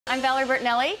I'm Valerie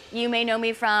Bertinelli. You may know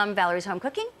me from Valerie's Home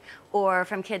Cooking or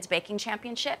from Kids Baking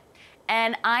Championship.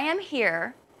 And I am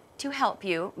here to help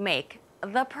you make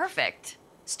the perfect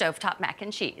stovetop mac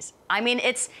and cheese. I mean,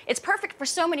 it's perfect for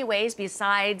so many ways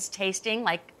besides tasting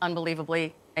like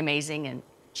unbelievably amazing and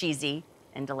cheesy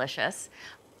and delicious.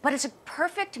 But it's a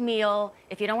perfect meal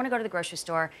if you don't want to go to the grocery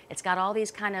store. It's got all these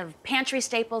kind of pantry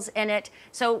staples in it.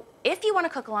 So if you want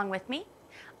to cook along with me,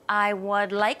 I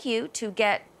would like you to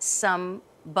get some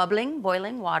bubbling,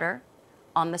 boiling water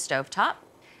on the stovetop,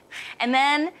 and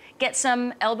then get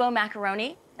some elbow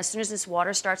macaroni. As soon as this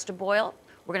water starts to boil,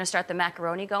 we're gonna start the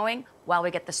macaroni going while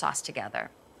we get the sauce together.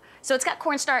 So it's got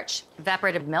cornstarch,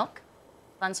 evaporated milk,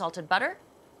 unsalted butter,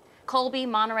 Colby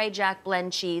Monterey Jack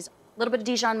blend cheese, a little bit of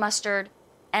Dijon mustard,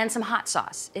 and some hot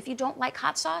sauce. If you don't like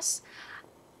hot sauce,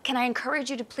 can I encourage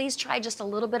you to please try just a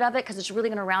little bit of it because it's really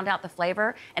gonna round out the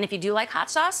flavor. And if you do like hot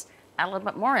sauce, add a little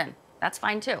bit more in. That's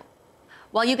fine too.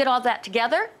 While you get all that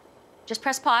together, just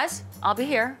press pause. I'll be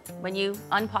here. When you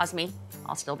unpause me,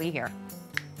 I'll still be here.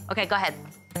 Okay, go ahead.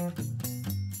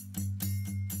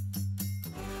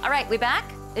 All right, we back?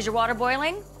 Is your water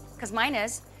boiling? Because mine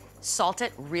is. Salt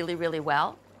it really, really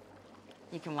well.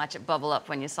 You can watch it bubble up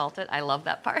when you salt it. I love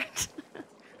that part.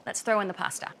 Let's throw in the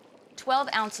pasta. 12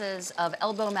 ounces of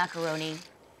elbow macaroni.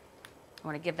 I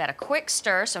want to give that a quick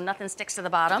stir so nothing sticks to the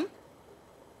bottom.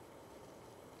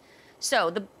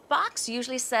 So the box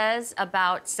usually says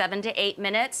about 7 to 8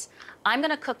 minutes. I'm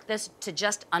gonna cook this to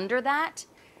just under that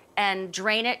and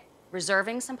drain it,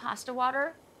 reserving some pasta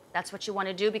water. That's what you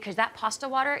wanna do because that pasta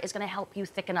water is gonna help you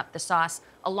thicken up the sauce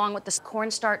along with the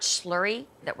cornstarch slurry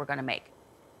that we're gonna make.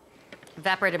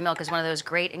 Evaporated milk is one of those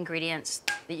great ingredients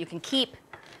that you can keep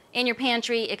in your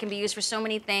pantry. It can be used for so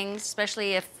many things,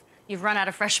 especially if you've run out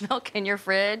of fresh milk in your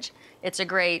fridge. It's a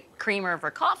great creamer for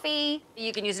coffee.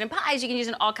 You can use it in pies, you can use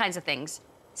it in all kinds of things.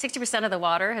 60% of the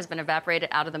water has been evaporated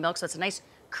out of the milk, so it's a nice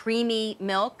creamy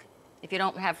milk. If you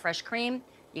don't have fresh cream,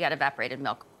 you got evaporated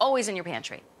milk, always in your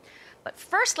pantry. But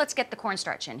first, let's get the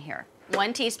cornstarch in here.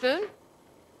 1 teaspoon.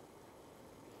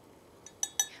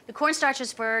 The cornstarch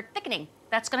is for thickening.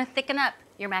 That's gonna thicken up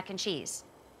your mac and cheese.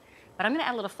 But I'm gonna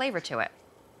add a little flavor to it.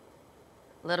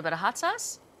 A little bit of hot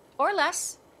sauce, or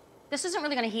less. This isn't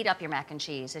really gonna heat up your mac and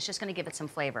cheese. It's just gonna give it some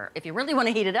flavor. If you really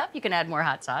wanna heat it up, you can add more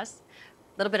hot sauce.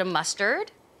 A little bit of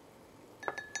mustard.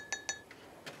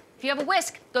 If you have a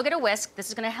whisk, go get a whisk. This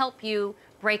is gonna help you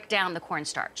break down the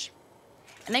cornstarch.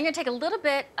 And then you're gonna take a little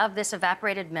bit of this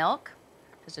evaporated milk,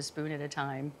 just a spoon at a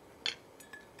time.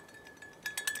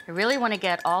 You really wanna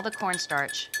get all the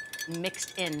cornstarch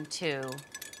mixed into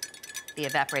the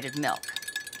evaporated milk.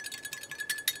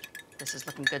 This is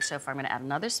looking good so far. I'm gonna add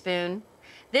another spoon.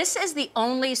 This is the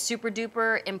only super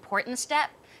duper important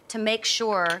step to make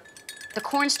sure the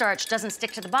cornstarch doesn't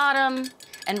stick to the bottom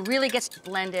and really gets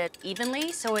blended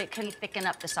evenly so it can thicken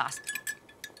up the sauce.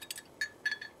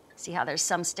 See how there's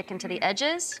some sticking to the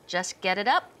edges? Just get it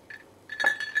up.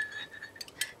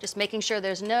 Just making sure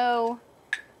there's no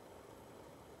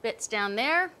bits down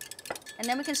there. And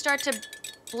then we can start to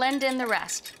blend in the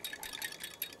rest.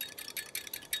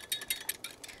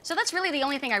 So that's really the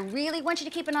only thing I really want you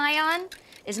to keep an eye on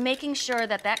is making sure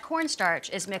that that cornstarch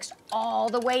is mixed all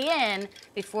the way in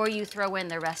before you throw in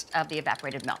the rest of the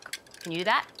evaporated milk. Can you do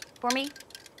that for me?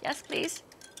 Yes, please.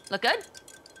 Look good?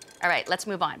 All right, let's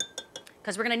move on,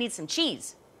 because we're gonna need some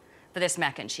cheese for this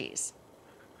mac and cheese.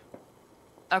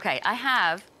 Okay, I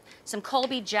have some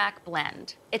Colby Jack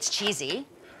blend. It's cheesy.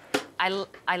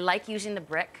 I like using the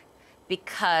brick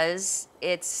because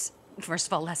it's, first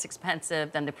of all, less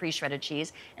expensive than the pre-shredded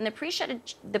cheese. And the pre-shredded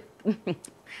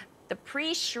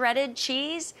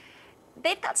cheese,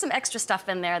 they've got some extra stuff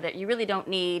in there that you really don't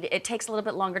need. It takes a little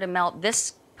bit longer to melt.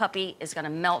 This puppy is gonna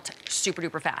melt super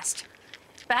duper fast.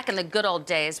 Back in the good old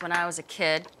days when I was a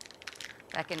kid,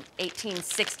 back in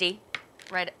 1860,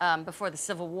 right before the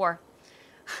Civil War,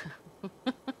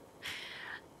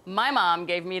 my mom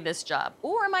gave me this job,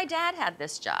 or my dad had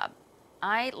this job.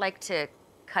 I like to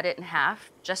cut it in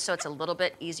half just so it's a little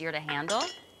bit easier to handle.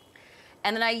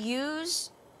 And then I use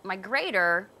my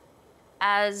grater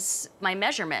as my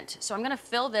measurement. So I'm gonna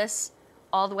fill this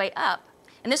all the way up.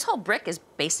 And this whole brick is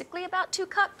basically about 2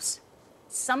 cups.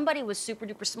 Somebody was super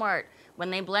duper smart when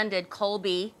they blended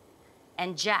Colby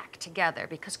and Jack together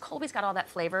because Colby's got all that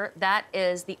flavor. That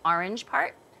is the orange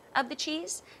part of the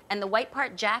cheese, and the white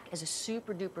part, Jack, is a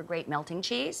super duper great melting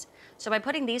cheese. So by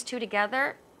putting these two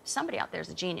together, somebody out there is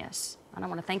a genius, and I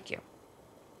wanna thank you.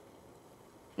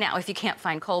 Now, if you can't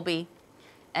find Colby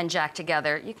and Jack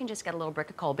together, you can just get a little brick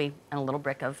of Colby and a little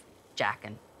brick of Jack,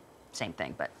 and same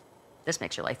thing, but this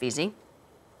makes your life easy.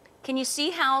 Can you see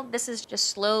how this is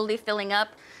just slowly filling up?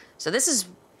 So this is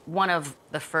one of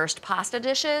the first pasta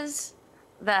dishes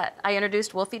that I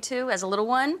introduced Wolfie to as a little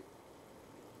one.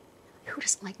 Who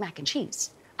doesn't like mac and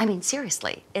cheese? I mean,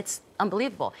 seriously, it's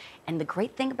unbelievable. And the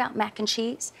great thing about mac and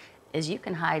cheese is you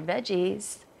can hide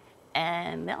veggies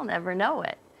and they'll never know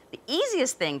it. The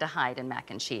easiest thing to hide in mac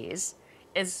and cheese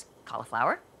is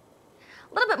cauliflower.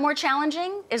 A little bit more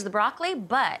challenging is the broccoli,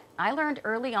 but I learned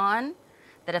early on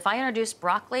that if I introduced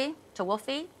broccoli to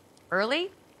Wolfie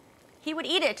early, he would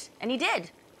eat it, and he did.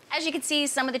 As you can see,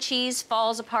 some of the cheese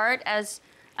falls apart as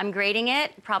I'm grating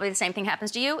it. Probably the same thing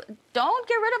happens to you. Don't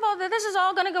get rid of all this is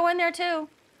all gonna go in there too.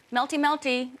 Melty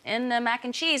melty in the mac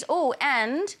and cheese. Oh,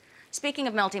 and speaking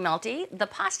of melty melty, the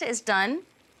pasta is done.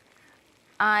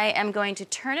 I am going to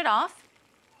turn it off.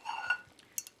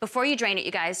 Before you drain it,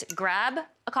 you guys, grab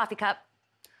a coffee cup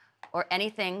or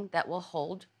anything that will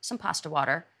hold some pasta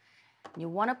water. You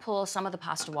wanna pull some of the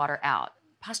pasta water out.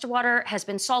 Pasta water has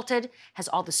been salted, has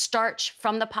all the starch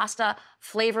from the pasta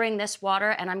flavoring this water,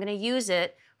 and I'm gonna use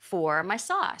it for my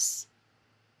sauce.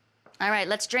 All right,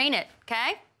 let's drain it,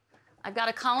 okay? I've got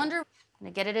a colander. I'm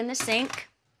gonna get it in the sink.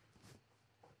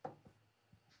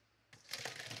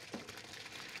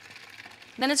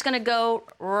 Then it's gonna go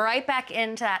right back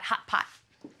into that hot pot.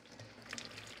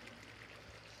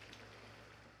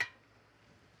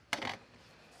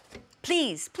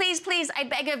 Please, please, please, I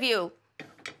beg of you.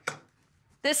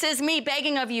 This is me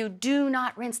begging of you, do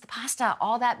not rinse the pasta.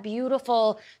 All that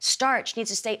beautiful starch needs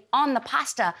to stay on the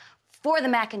pasta for the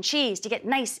mac and cheese to get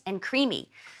nice and creamy.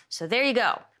 So there you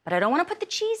go. But I don't want to put the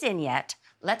cheese in yet.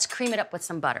 Let's cream it up with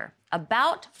some butter.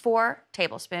 About 4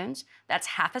 tablespoons. That's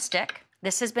half a stick.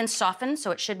 This has been softened,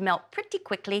 so it should melt pretty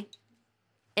quickly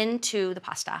into the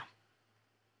pasta.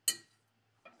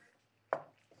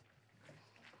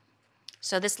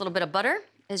 So this little bit of butter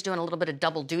is doing a little bit of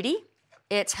double duty.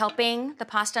 It's helping the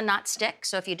pasta not stick.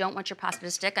 So if you don't want your pasta to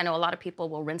stick, I know a lot of people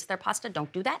will rinse their pasta.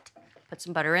 Don't do that. Put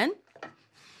some butter in.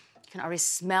 You can already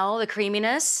smell the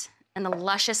creaminess and the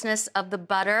lusciousness of the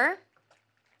butter.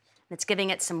 It's giving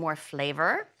it some more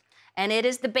flavor. And it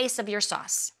is the base of your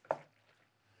sauce.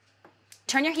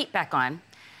 Turn your heat back on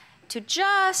to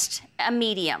just a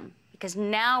medium, because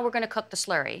now we're gonna cook the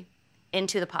slurry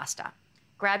into the pasta.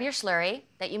 Grab your slurry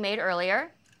that you made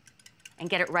earlier and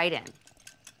get it right in.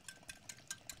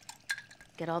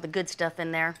 Get all the good stuff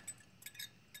in there.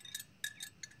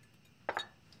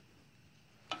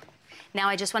 Now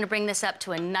I just want to bring this up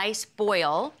to a nice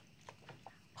boil.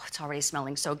 Oh, it's already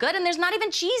smelling so good, and there's not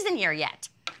even cheese in here yet.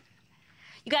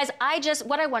 You guys,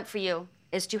 what I want for you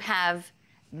is to have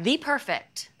the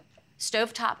perfect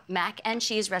stovetop mac and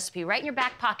cheese recipe right in your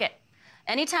back pocket.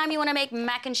 Anytime you want to make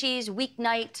mac and cheese,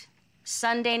 weeknight,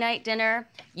 Sunday night dinner,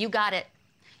 you got it.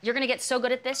 You're gonna get so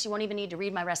good at this, you won't even need to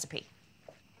read my recipe.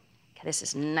 Okay, this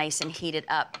is nice and heated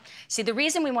up. See, the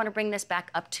reason we want to bring this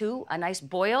back up to a nice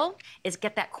boil is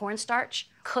get that cornstarch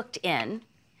cooked in.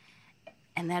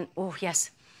 And then, oh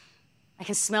yes, I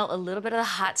can smell a little bit of the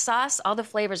hot sauce. All the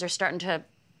flavors are starting to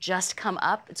just come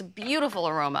up. It's a beautiful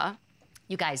aroma.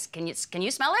 You guys, can you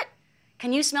smell it?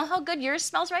 Can you smell how good yours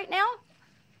smells right now?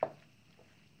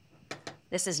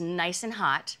 This is nice and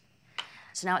hot.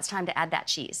 So now it's time to add that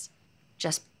cheese.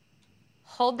 Just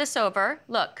hold this over.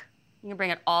 Look, you can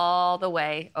bring it all the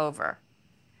way over.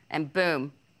 And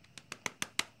boom,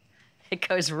 it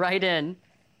goes right in.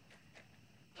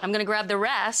 I'm gonna grab the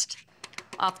rest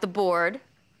off the board.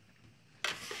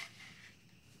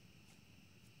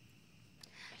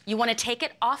 You wanna take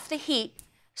it off the heat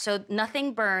so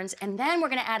nothing burns, and then we're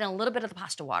gonna add in a little bit of the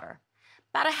pasta water.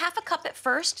 About a half a cup at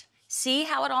first. See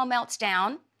how it all melts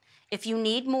down. If you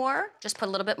need more, just put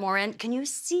a little bit more in. Can you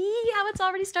see how it's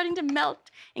already starting to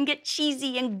melt and get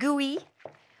cheesy and gooey?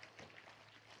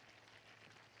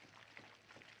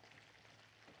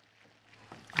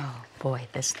 Oh boy,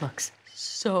 this looks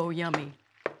so yummy.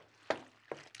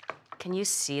 Can you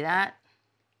see that?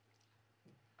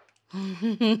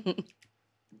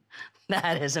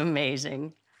 That is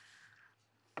amazing.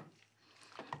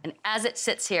 And as it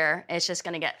sits here, it's just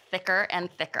gonna get thicker and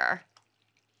thicker.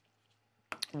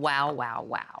 Wow, wow,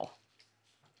 wow.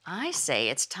 I say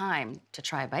it's time to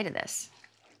try a bite of this.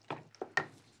 Let's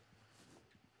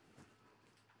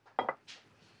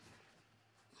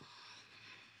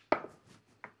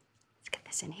get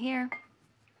this in here.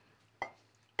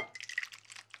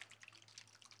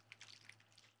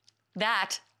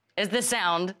 That is the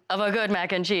sound of a good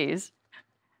mac and cheese.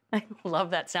 I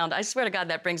love that sound. I swear to God,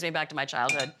 that brings me back to my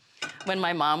childhood when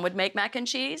my mom would make mac and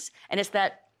cheese, and it's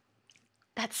that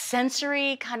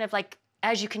sensory kind of like,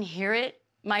 as you can hear it,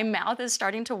 my mouth is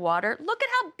starting to water. Look at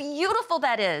how beautiful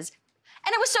that is.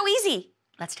 And it was so easy.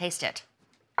 Let's taste it.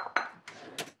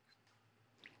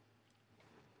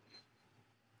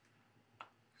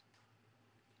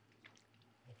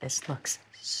 This looks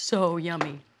so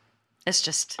yummy. This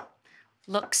just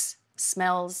looks,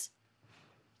 smells,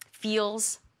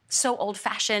 feels so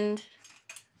old-fashioned.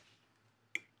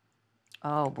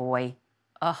 Oh boy.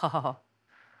 Oh.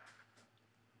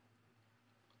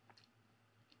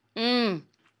 Mmm.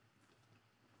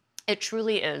 It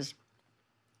truly is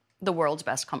the world's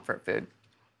best comfort food.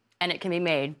 And it can be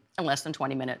made in less than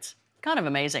 20 minutes. Kind of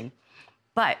amazing.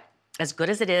 But as good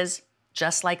as it is,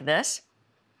 just like this,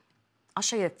 I'll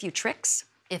show you a few tricks.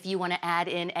 If you want to add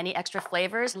in any extra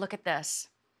flavors, look at this.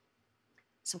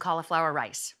 Some cauliflower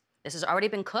rice. This has already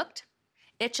been cooked.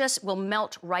 It just will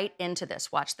melt right into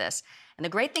this. Watch this. And the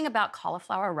great thing about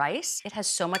cauliflower rice, it has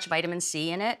so much vitamin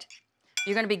C in it.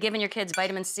 You're going to be giving your kids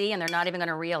vitamin C and they're not even going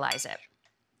to realize it.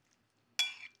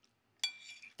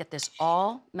 Get this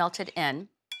all melted in.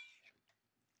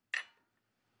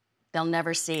 They'll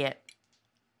never see it.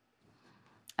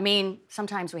 I mean,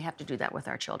 sometimes we have to do that with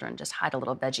our children, just hide a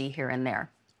little veggie here and there.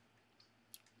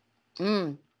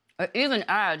 It even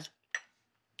adds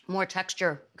more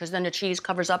texture because then the cheese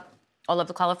covers up all of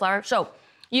the cauliflower. So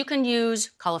you can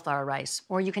use cauliflower rice,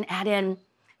 or you can add in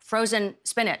frozen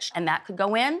spinach, and that could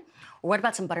go in. Or what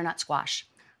about some butternut squash?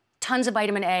 Tons of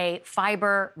vitamin A,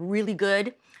 fiber, really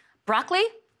good. Broccoli,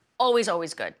 always,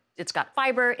 always good. It's got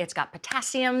fiber, it's got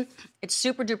potassium, it's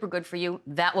super duper good for you.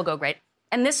 That will go great.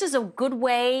 And this is a good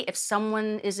way, if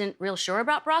someone isn't real sure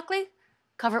about broccoli,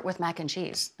 cover it with mac and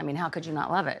cheese. I mean, how could you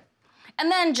not love it? And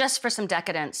then just for some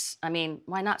decadence, I mean,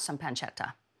 why not some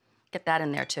pancetta? Get that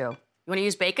in there too. You wanna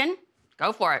use bacon?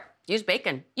 Go for it, use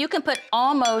bacon. You can put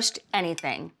almost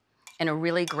anything in a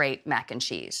really great mac and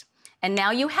cheese. And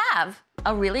now you have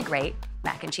a really great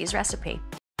mac and cheese recipe.